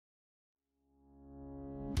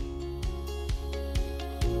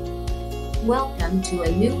Welcome to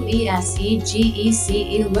a new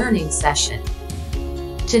eSeGcE learning session.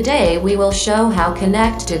 Today we will show how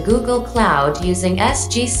connect to Google Cloud using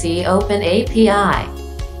sgcOpenAPI.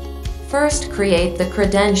 First, create the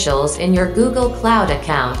credentials in your Google Cloud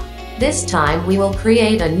account. This time we will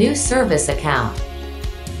create a new service account.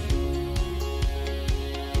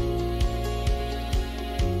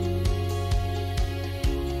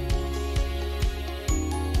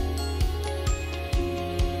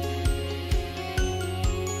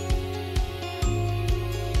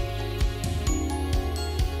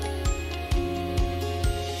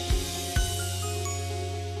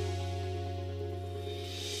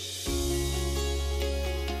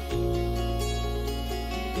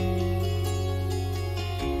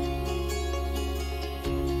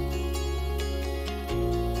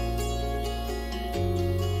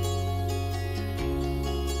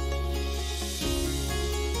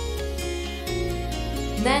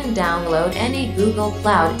 Then download any Google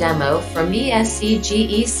Cloud demo from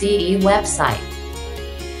eSeGcE website.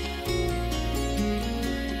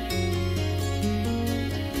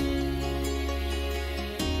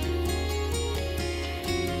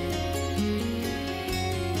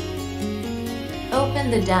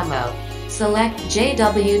 Open the demo. Select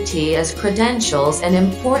JWT as credentials and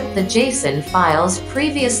import the JSON files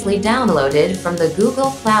previously downloaded from the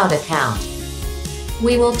Google Cloud account.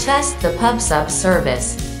 We will test the PubSub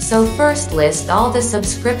service, so first list all the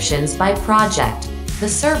subscriptions by project. The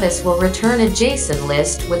service will return a JSON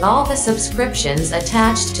list with all the subscriptions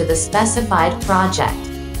attached to the specified project.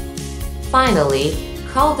 Finally,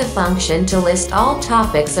 call the function to list all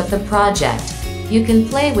topics of the project. You can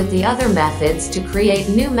play with the other methods to create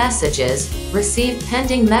new messages, receive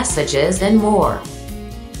pending messages and more.